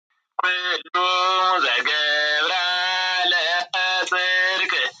ኩሉ ዘገብራ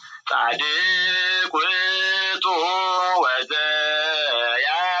ለጽድቅ ጻድቅ ውእቱ ወዘያከብር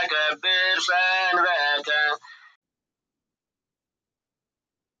ሰንበተ.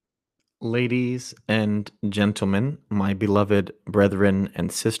 Ladies and gentlemen, my beloved brethren and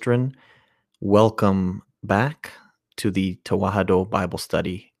sistren, welcome back to the Tawahado Bible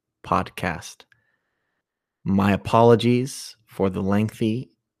Study podcast. My apologies for the lengthy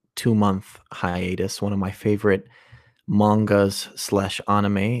 2-month hiatus. One of my favorite mangas /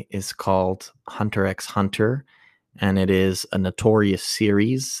 anime is called Hunter x Hunter, and it is a notorious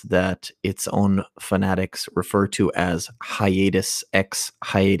series that its own fanatics refer to as hiatus x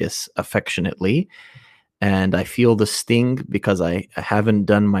hiatus affectionately. And I feel the sting because I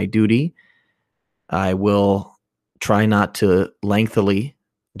haven't done my duty. I will try not to lengthily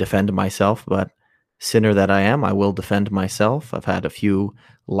defend myself, but sinner that I am, I will defend myself. I've had a few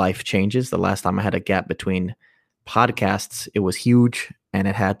life changes. The last time I had a gap between podcasts, it was huge, and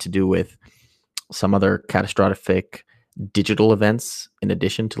it had to do with some other catastrophic digital events in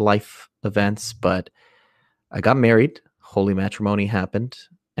addition to life events. But I got married, holy matrimony happened,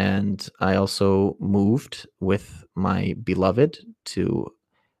 and I also moved with my beloved to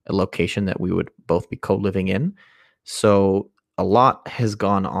a location that we would both be co-living in. So a lot has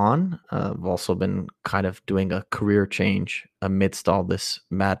gone on. I've also been kind of doing a career change amidst all this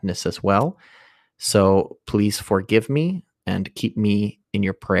madness as well. So please forgive me and keep me in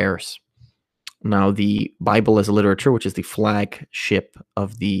your prayers. Now, the Bible as Literature, which is the flagship of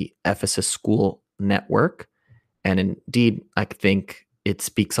the Ephesus School Network, and indeed, I think it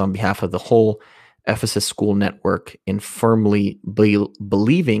speaks on behalf of the whole Ephesus School Network in firmly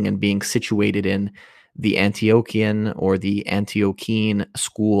believing and being situated in the Antiochian or the Antiochene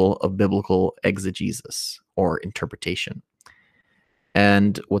school of biblical exegesis or interpretation.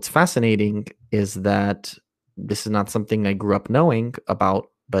 And what's fascinating is that this is not something I grew up knowing about,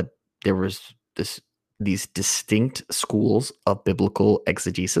 but there was these distinct schools of biblical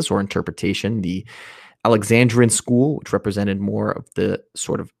exegesis or interpretation. The Alexandrian school, which represented more of the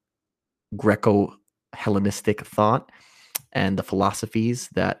sort of Greco-Hellenistic thought and the philosophies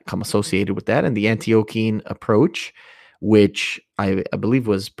that come associated with that, and the Antiochian approach, which I believe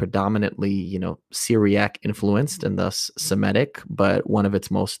was predominantly, Syriac influenced and thus Semitic, but one of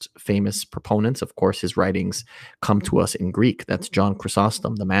its most famous proponents, of course, his writings come to us in Greek. That's John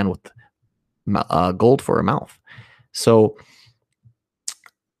Chrysostom, the man with gold for a mouth. So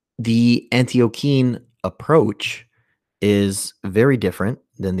the Antiochian approach is very different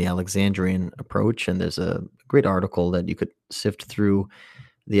than the Alexandrian approach, and there's a great article that you could sift through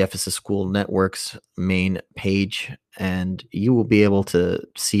the Ephesus School Network's main page, and you will be able to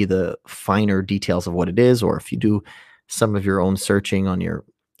see the finer details of what it is, or if you do some of your own searching on your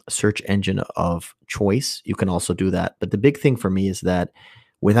search engine of choice, you can also do that. But the big thing for me is that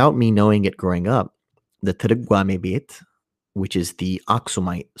without me knowing it growing up, the Trigwame Beit, which is the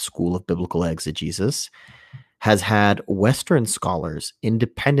Aksumite school of biblical exegesis, has had Western scholars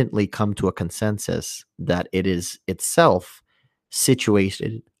independently come to a consensus that it is itself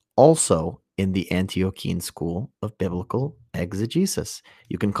situated also in the Antiochian school of biblical exegesis.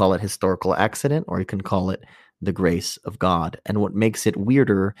 You can call it historical accident, or you can call it the grace of God. And what makes it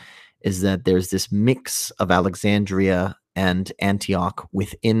weirder is that there's this mix of Alexandria and Antioch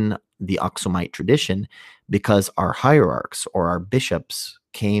within the Aksumite tradition, because our hierarchs or our bishops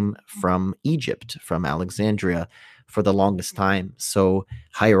came from Egypt, from Alexandria, for the longest time. So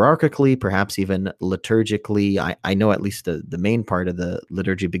hierarchically, perhaps even liturgically, I know at least the main part of the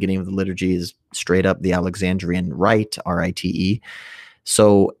liturgy, beginning of the liturgy, is straight up the Alexandrian rite, R-I-T-E.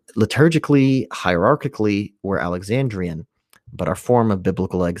 So liturgically, hierarchically, we're Alexandrian, but our form of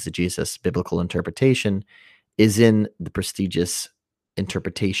biblical exegesis, biblical interpretation, is in the prestigious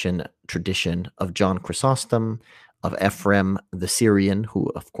interpretation tradition of John Chrysostom, of Ephraim the Syrian,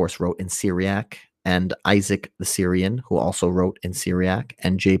 who of course wrote in Syriac, and Isaac the Syrian, who also wrote in Syriac,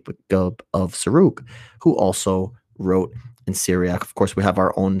 and Jacob of Saruk, who also wrote in Syriac. Of course, we have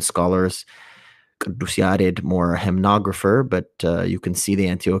our own scholars, Qudus Yared, more a hymnographer, but you can see the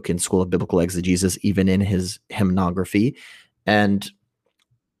Antiochian school of biblical exegesis even in his hymnography. And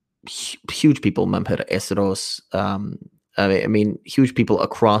huge people, Mamper Esros, huge people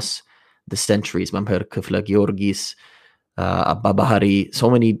across the centuries, Mamper Kufla Georgis, Abba Bahari, so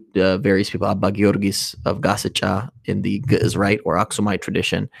many various people, Abba Georgis of Gasicha in the Ge'ez rite or Aksumite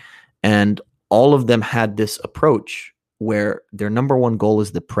tradition. And all of them had this approach where their number one goal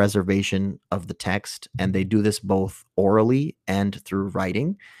is the preservation of the text, and they do this both orally and through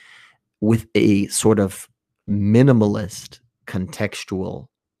writing with a sort of minimalist contextual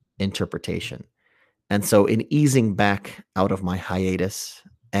interpretation. And so, in easing back out of my hiatus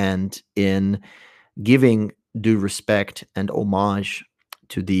and in giving due respect and homage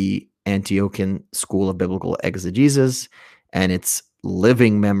to the Antiochian school of biblical exegesis and its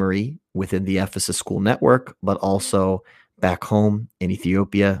living memory within the Ephesus school network, but also back home in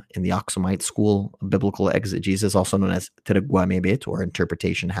Ethiopia in the Aksumite school of biblical exegesis, also known as Tirguame Beit or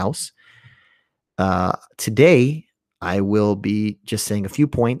Interpretation House. Today, I will be just saying a few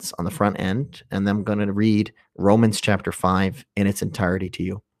points on the front end, and then I'm going to read Romans chapter 5 in its entirety to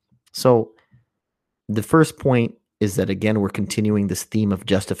you. So, the first point is that, again, we're continuing this theme of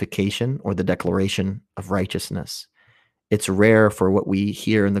justification or the declaration of righteousness. It's rare for what we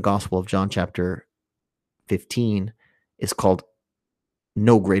hear in the Gospel of John chapter 15 is called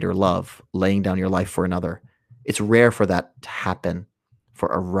no greater love, laying down your life for another. It's rare for that to happen for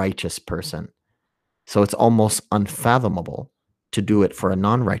a righteous person. So it's almost unfathomable to do it for a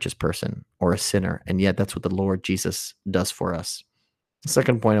non-righteous person or a sinner. And yet that's what the Lord Jesus does for us. The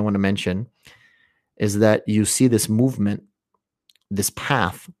second point I want to mention is that you see this movement, this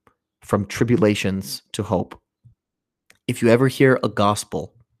path from tribulations to hope. If you ever hear a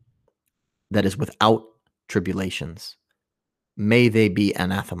gospel that is without tribulations, may they be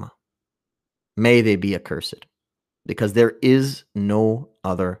anathema. May they be accursed. Because there is no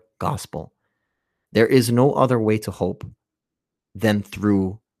other gospel. There is no other way to hope than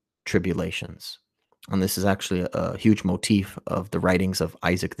through tribulations. And this is actually a huge motif of the writings of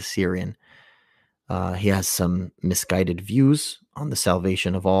Isaac the Syrian. He has some misguided views on the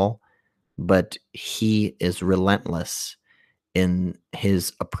salvation of all, but he is relentless in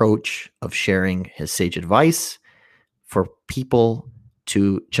his approach of sharing his sage advice for people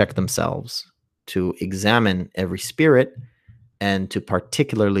to check themselves, to examine every spirit, and to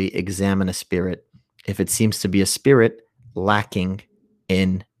particularly examine a spirit if it seems to be a spirit lacking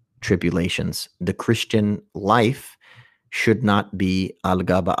in tribulations. The Christian life should not be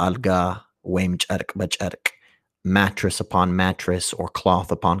alga ba alga, mattress upon mattress or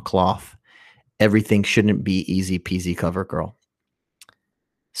cloth upon cloth. Everything shouldn't be easy peasy cover girl.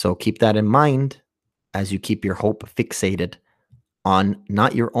 So keep that in mind as you keep your hope fixated on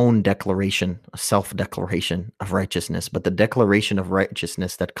not your own declaration, a self-declaration of righteousness, but the declaration of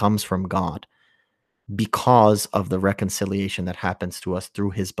righteousness that comes from God because of the reconciliation that happens to us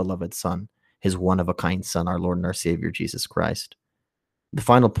through his beloved Son, his one-of-a-kind Son, our Lord and our Savior, Jesus Christ. The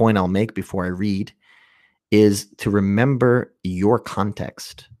final point I'll make before I read is to remember your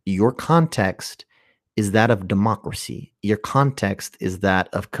context. Your context is that of democracy. Your context is that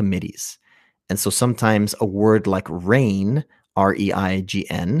of committees. And so sometimes a word like reign,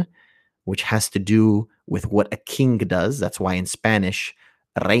 R-E-I-G-N, which has to do with what a king does. That's why in Spanish,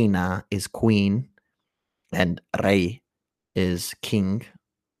 reina is queen and rey is king.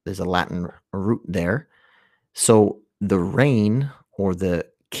 There's a Latin root there. So the reign or the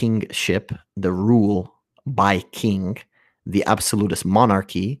kingship, the rule by king, the absolutist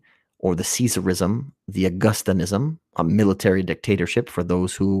monarchy or the Caesarism, the Augustinism, a military dictatorship for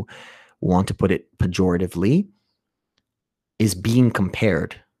those who want to put it pejoratively, is being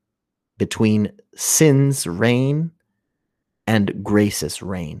compared between sin's reign and grace's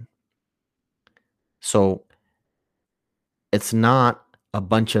reign. So it's not a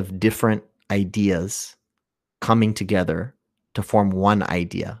bunch of different ideas coming together to form one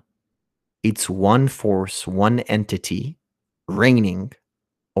idea. It's one force, one entity reigning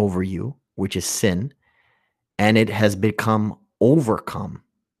over you, which is sin, and it has become overcome.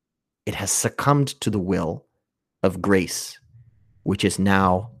 It has succumbed to the will of grace, which is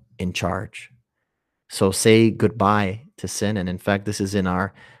now in charge. So say goodbye to sin. And in fact, this is in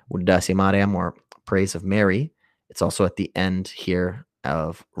our Uddasi Mariam, or Praise of Mary. It's also at the end here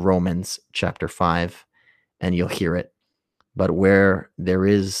of Romans chapter 5, and you'll hear it. But where there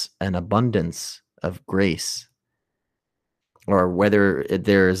is an abundance of grace, or whether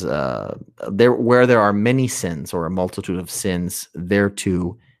there's where there are many sins or a multitude of sins, there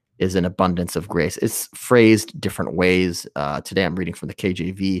too is an abundance of grace. It's phrased different ways. Today I'm reading from the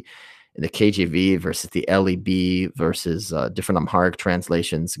KJV. The KJV versus the LEB versus different Amharic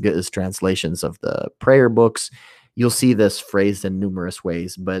translations, translations of the prayer books. You'll see this phrased in numerous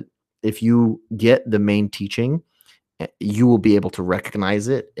ways. But if you get the main teaching, you will be able to recognize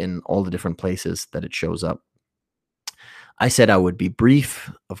it in all the different places that it shows up. I said I would be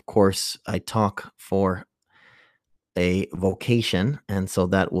brief. Of course, I talk for a vocation, and so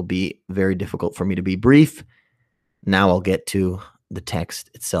that will be very difficult for me to be brief. Now I'll get to the text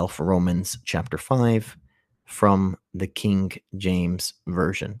itself, Romans chapter 5, from the King James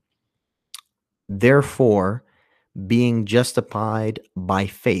Version. Therefore, being justified by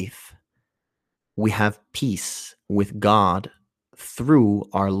faith, we have peace with God through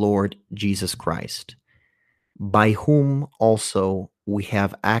our Lord Jesus Christ, by whom also we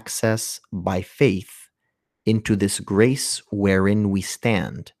have access by faith into this grace wherein we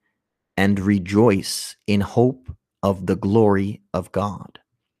stand, and rejoice in hope of the glory of God.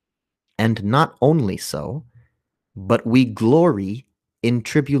 And not only so, but we glory in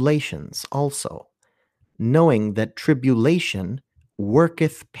tribulations also, knowing that tribulation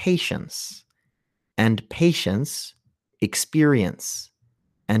worketh patience, and patience experience,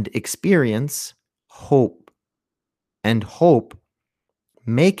 and experience hope, and hope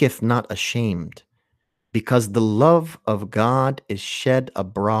maketh not ashamed, because the love of God is shed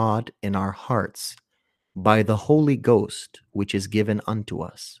abroad in our hearts by the Holy Ghost, which is given unto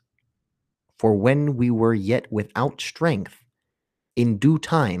us. For when we were yet without strength, in due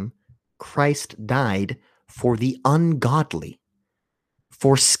time Christ died for the ungodly.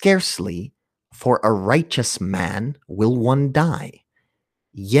 For scarcely for a righteous man will one die,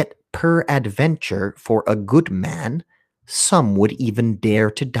 yet peradventure for a good man some would even dare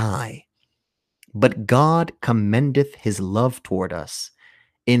to die. But God commendeth his love toward us,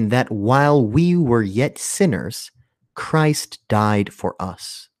 in that while we were yet sinners, Christ died for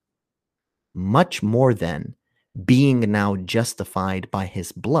us. Much more then, being now justified by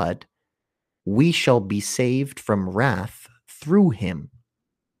his blood, we shall be saved from wrath through him.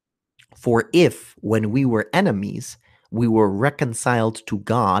 For if, when we were enemies, we were reconciled to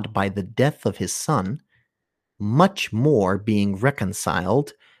God by the death of his Son, much more being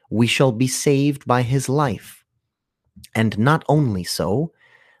reconciled, we shall be saved by his life. And not only so,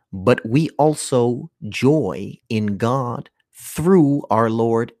 but we also joy in God through our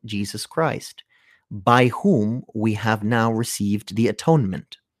Lord Jesus Christ, by whom we have now received the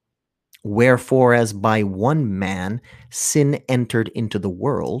atonement. Wherefore, as by one man sin entered into the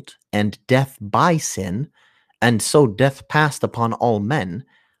world, and death by sin, and so death passed upon all men,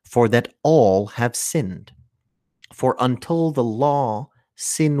 for that all have sinned. For until the law,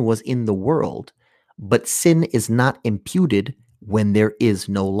 sin was in the world, but sin is not imputed when there is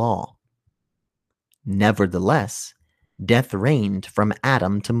no law. Nevertheless, death reigned from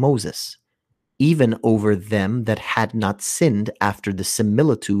Adam to Moses, even over them that had not sinned after the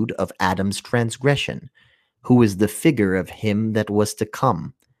similitude of Adam's transgression, who is the figure of him that was to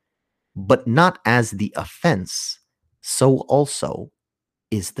come. But not as the offense, so also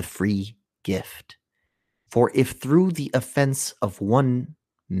is the free gift. For if through the offense of one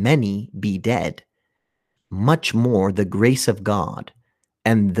many be dead, much more the grace of God,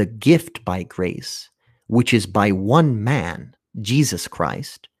 and the gift by grace, which is by one man, Jesus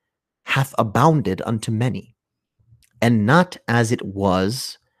Christ, hath abounded unto many. And not as it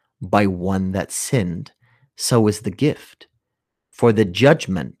was by one that sinned, so is the gift. For the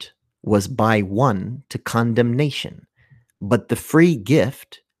judgment was by one to condemnation, but the free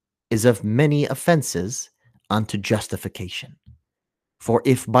gift is of many offenses unto justification. For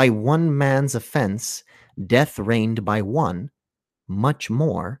if by one man's offense death reigned by one, much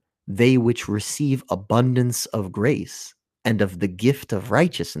more they which receive abundance of grace and of the gift of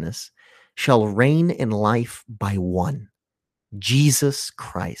righteousness shall reign in life by one, Jesus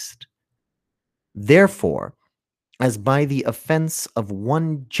Christ. Therefore, as by the offense of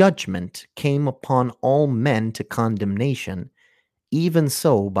one judgment came upon all men to condemnation, even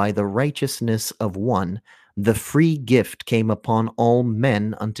so by the righteousness of one the free gift came upon all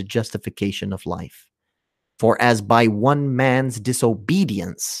men unto justification of life. For as by one man's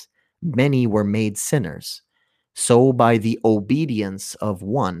disobedience many were made sinners, so by the obedience of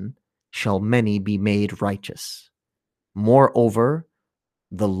one shall many be made righteous. Moreover,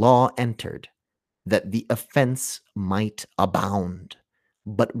 the law entered, that the offense might abound.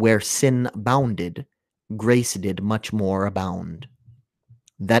 But where sin abounded, grace did much more abound.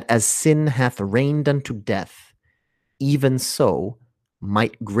 That as sin hath reigned unto death, even so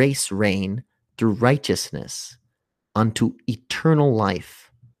might grace reign through righteousness unto eternal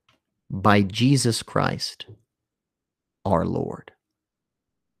life by Jesus Christ our Lord.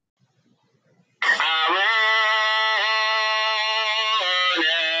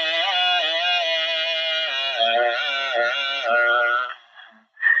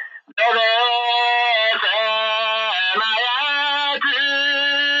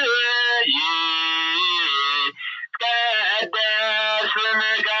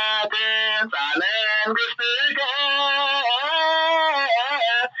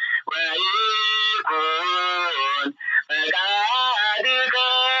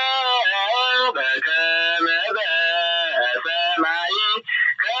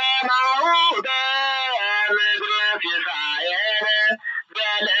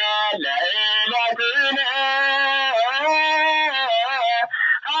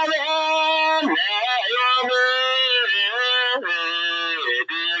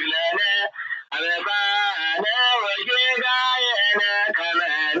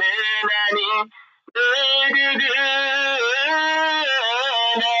 ከመንነኒ ብድግ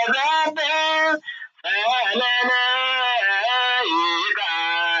ነዘብ ፈለነ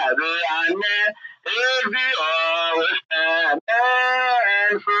ይቃብአነ እግዚኦ ውስተ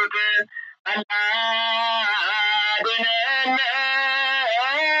መንሱት አድነነ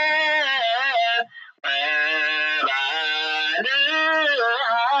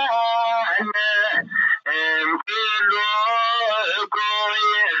ወባልሐነ እምኩሉ እኩይ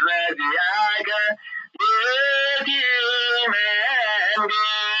በዚአከ ይእቲ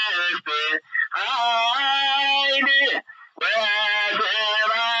መንግሥት ኃይል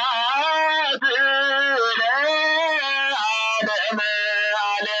ወስብሐት ለዓለመ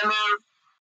ዓለም